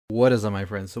What is up, my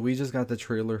friends? So we just got the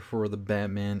trailer for the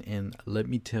Batman, and let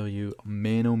me tell you,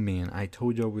 man, oh man, I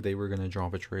told y'all they were gonna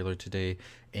drop a trailer today,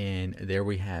 and there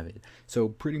we have it. So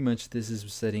pretty much, this is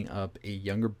setting up a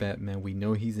younger Batman. We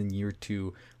know he's in year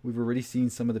two. We've already seen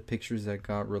some of the pictures that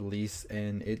got released,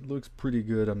 and it looks pretty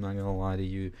good. I'm not gonna lie to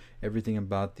you. Everything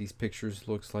about these pictures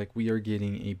looks like we are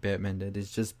getting a Batman that is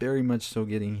just very much so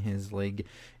getting his leg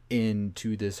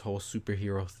into this whole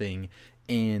superhero thing.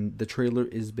 And the trailer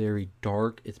is very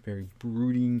dark, it's very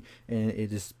brooding, and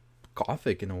it is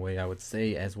gothic in a way, I would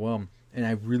say, as well. And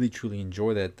I really truly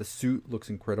enjoy that. The suit looks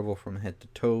incredible from head to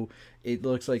toe. It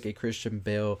looks like a Christian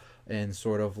Bale, and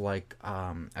sort of like,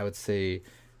 I would say,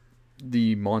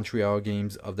 the Montreal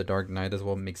games of the Dark Knight as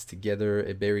well, mixed together.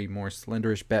 A very more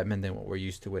slenderish Batman than what we're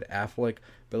used to with Affleck.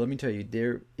 But let me tell you,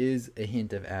 there is a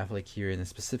hint of Affleck here in a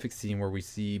specific scene where we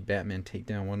see Batman take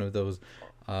down one of those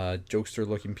jokester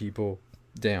looking people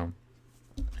down.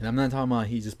 And I'm not talking about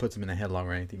he just puts him in a headlock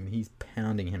or anything. He's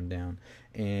pounding him down,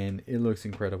 and it looks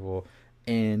incredible.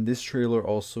 And this trailer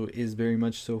also is very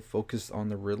much so focused on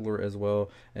the Riddler as well,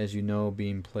 as you know,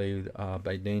 being played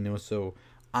by Dano. So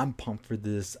I'm pumped for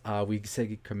this. We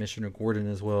said Commissioner Gordon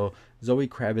as well. Zoe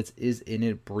Kravitz is in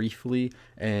it briefly,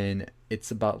 and it's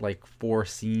about like four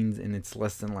scenes, and it's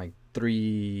less than like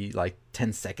three, like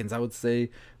 10 seconds, I would say.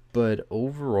 But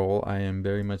overall, I am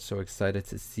very much so excited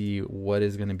to see what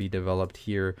is going to be developed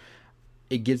here.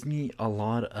 It gives me a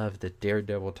lot of the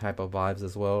Daredevil type of vibes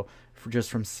as well, for just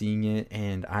from seeing it.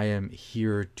 And I am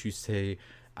here to say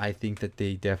I think that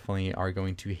they definitely are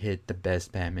going to hit the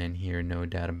best Batman here, no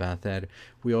doubt about that.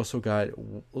 We also got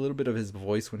a little bit of his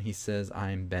voice when he says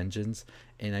 "I'm vengeance,"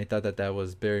 and I thought that that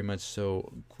was very much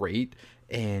so great.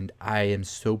 And I am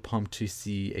so pumped to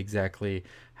see exactly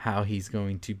how he's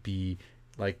going to be,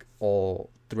 like, all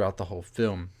throughout the whole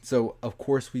film. So of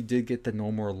course we did get the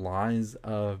No More Lies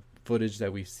footage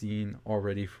that we've seen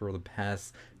already for the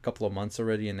past couple of months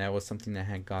already, and that was something that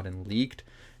had gotten leaked.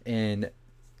 And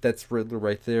that's Riddler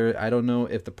right there. I don't know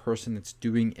if the person that's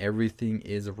doing everything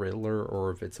is Riddler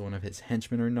or if it's one of his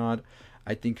henchmen or not.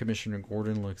 I think Commissioner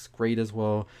Gordon looks great as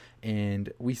well,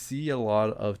 and we see a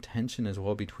lot of tension as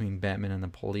well between Batman and the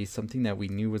police, something that we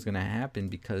knew was going to happen,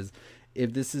 because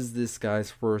if this is this guy's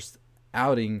first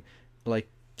outing, like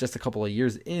just a couple of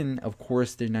years in, of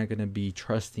course they're not going to be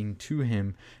trusting to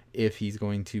him if he's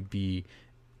going to be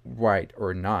right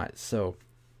or not. So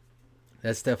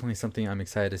that's definitely something I'm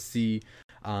excited to see.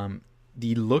 um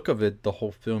the look of it, the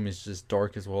whole film is just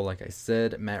dark as well. Like I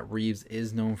said, Matt Reeves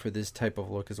is known for this type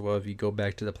of look as well. If you go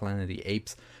back to the Planet of the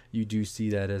Apes, you do see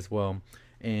that as well.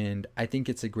 And I think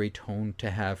it's a great tone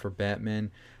to have for Batman.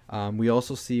 We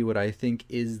also see what I think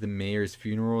is the mayor's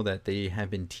funeral that they have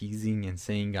been teasing and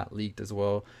saying got leaked as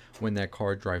well when that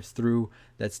car drives through.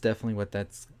 That's definitely what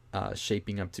that's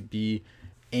shaping up to be.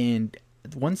 And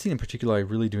one scene in particular I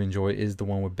really do enjoy is the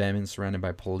one with Batman surrounded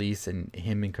by police, and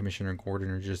him and Commissioner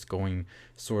Gordon are just going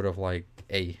sort of like,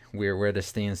 hey, we're at a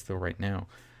standstill right now.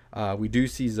 We do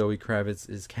see Zoe Kravitz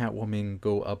as Catwoman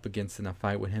go up against in a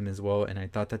fight with him as well, and I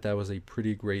thought that that was a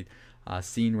pretty great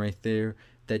scene right there.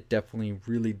 That definitely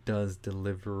really does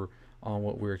deliver on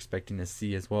what we're expecting to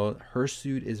see as well. Her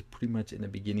suit is pretty much in the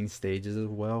beginning stages as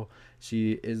well.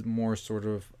 She is more sort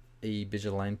of a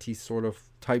vigilante sort of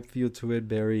type feel to it,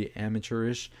 very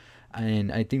amateurish,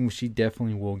 and I think she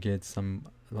definitely will get some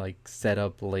like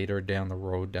setup later down the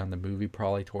road, down the movie,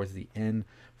 probably towards the end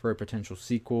for a potential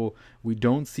sequel. We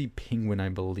don't see Penguin, I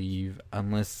believe,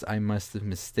 unless I must have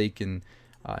mistaken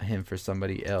him for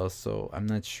somebody else, so I'm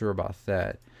not sure about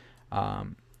that.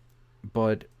 Um,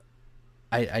 but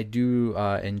I do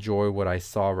enjoy what I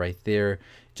saw right there.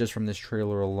 Just from this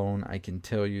trailer alone, I can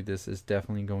tell you this is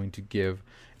definitely going to give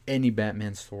any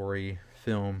Batman story,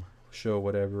 film, show,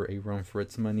 whatever, a run for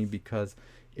its money, because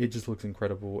it just looks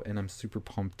incredible, and I'm super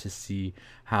pumped to see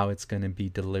how it's going to be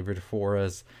delivered for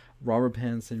us. Robert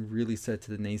Pattinson really said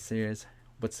to the naysayers,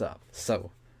 "What's up?" So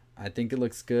I think it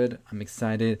looks good. I'm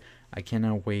excited. I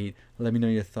cannot wait. Let me know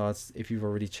your thoughts if you've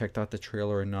already checked out the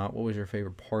trailer or not. What was your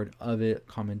favorite part of it?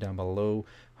 Comment down below.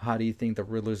 How do you think the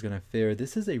Riddler's gonna fare?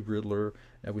 This is a Riddler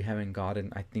that we haven't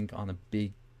gotten, I think, on a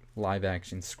big live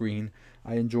action screen.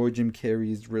 I enjoyed Jim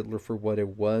Carrey's Riddler for what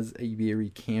it was, a very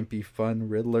campy, fun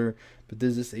Riddler, but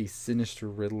this is a sinister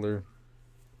Riddler.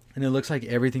 And it looks like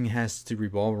everything has to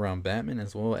revolve around Batman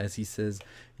as well, as he says,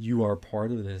 "You are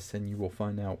part of this, and you will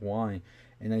find out why."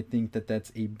 And I think that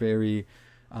that's a very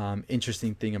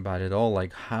interesting thing about it all.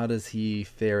 Like, how does he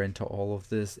fare into all of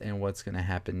this, and what's going to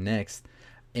happen next?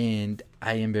 And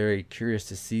I am very curious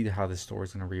to see how the story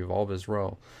is going to revolve as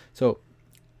well. So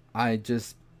I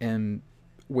just am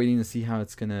waiting to see how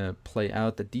it's gonna play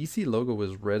out. The DC logo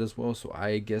was red as well, so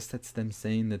I guess that's them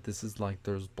saying that this is like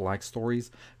those black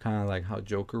stories, kind of like how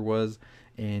Joker was,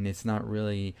 and it's not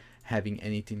really having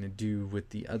anything to do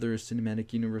with the other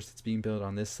cinematic universe that's being built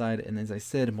on this side. And as I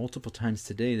said multiple times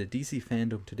today, the DC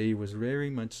fandom today was very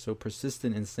much so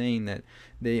persistent in saying that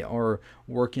they are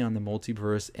working on the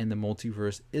multiverse, and the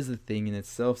multiverse is a thing in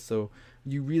itself. So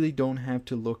you really don't have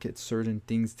to look at certain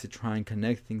things to try and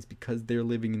connect things, because they're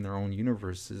living in their own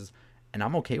universes, and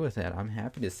I'm okay with that. I'm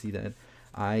happy to see that.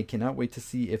 I cannot wait to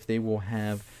see if they will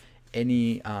have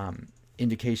any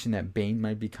indication that Bane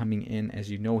might be coming in. As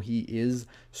you know, he is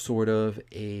sort of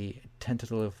a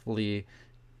tentatively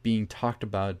being talked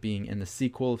about being in the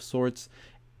sequel of sorts.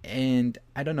 And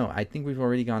I don't know, I think we've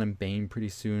already gotten Bane pretty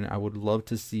soon. I would love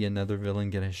to see another villain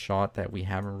get a shot that we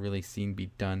haven't really seen be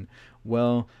done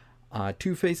well.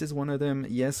 Two-Face is one of them.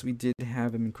 Yes, we did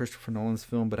have him in Christopher Nolan's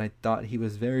film, but I thought he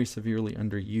was very severely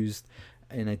underused,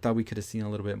 and I thought we could have seen a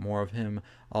little bit more of him,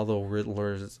 although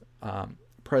Riddler's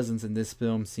presence in this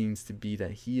film seems to be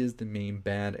that he is the main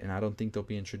bad, and I don't think they'll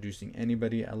be introducing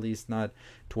anybody, at least not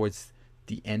towards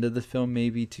the end of the film,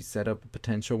 maybe to set up a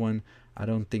potential one. I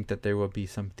don't think that there will be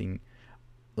something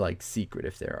like secret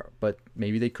if there are, but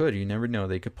maybe they could. You never know.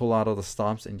 They could pull out all the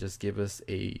stops and just give us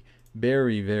a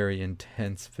very, very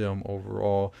intense film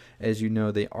overall. As you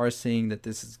know, they are saying that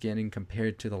this is getting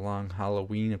compared to The Long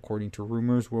Halloween, according to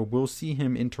rumors, where we'll see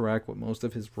him interact with most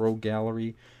of his rogue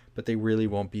gallery, but they really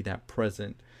won't be that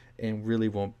present and really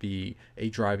won't be a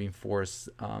driving force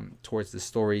towards the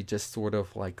story. Just sort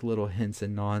of like little hints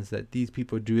and nods that these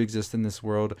people do exist in this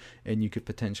world, and you could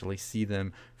potentially see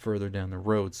them further down the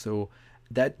road. So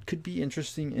that could be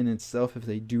interesting in itself if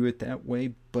they do it that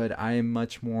way, but I am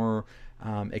much more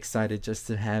excited just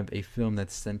to have a film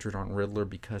that's centered on Riddler,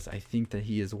 because I think that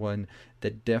he is one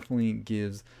that definitely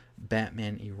gives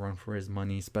Batman a run for his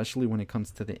money, especially when it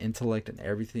comes to the intellect and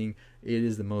everything. It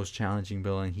is the most challenging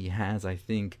villain he has, I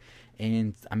think,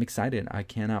 and I'm excited. I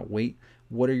cannot wait.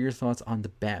 What are your thoughts on the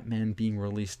Batman being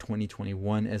released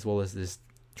 2021, as well as this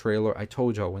trailer? I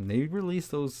told y'all, when they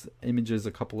released those images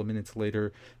a couple of minutes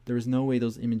later, there was no way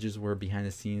those images were behind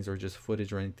the scenes or just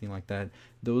footage or anything like that.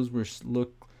 Those were straight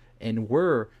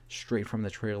from the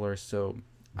trailer. So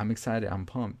I'm excited. I'm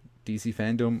pumped. DC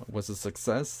fandom was a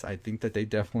success. I think that they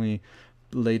definitely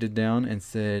laid it down and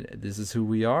said, this is who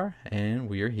we are, and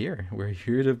we are here. We're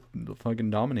here to fucking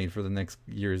dominate for the next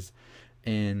years.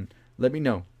 And let me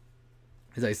know.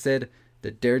 As I said,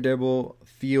 the Daredevil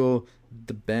feel,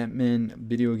 the Batman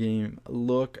video game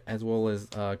look, as well as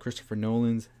Christopher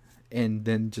Nolan's, and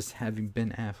then just having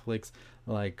Ben Affleck's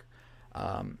like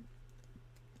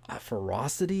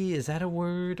ferocity, is that a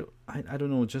word? I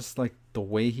don't know, just like the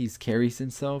way he carries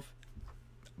himself,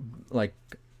 like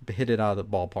hit it out of the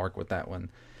ballpark with that one.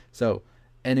 So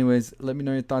anyways, let me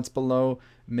know your thoughts below.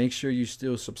 Make sure you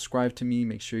still subscribe to me.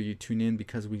 Make sure you tune in,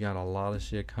 because we got a lot of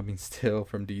shit coming still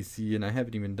from DC, and I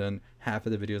haven't even done half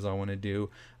of the videos I want to do.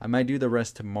 I might do the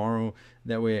rest tomorrow.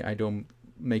 That way I don't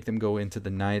make them go into the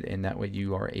night, and that way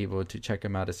you are able to check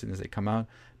them out as soon as they come out.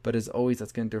 But as always,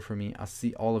 that's going to do it for me. I'll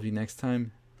see all of you next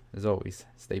time. As always,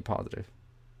 stay positive.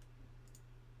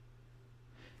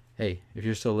 Hey, if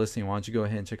you're still listening, why don't you go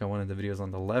ahead and check out one of the videos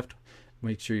on the left.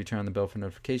 Make sure you turn on the bell for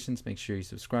notifications. Make sure you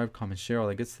subscribe, comment, share, all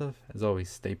that good stuff. As always,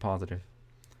 stay positive.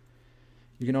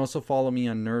 You can also follow me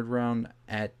on NerdRound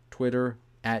at Twitter,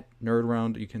 at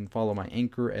NerdRound. You can follow my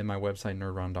Anchor and my website,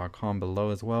 nerdround.com,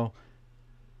 below as well.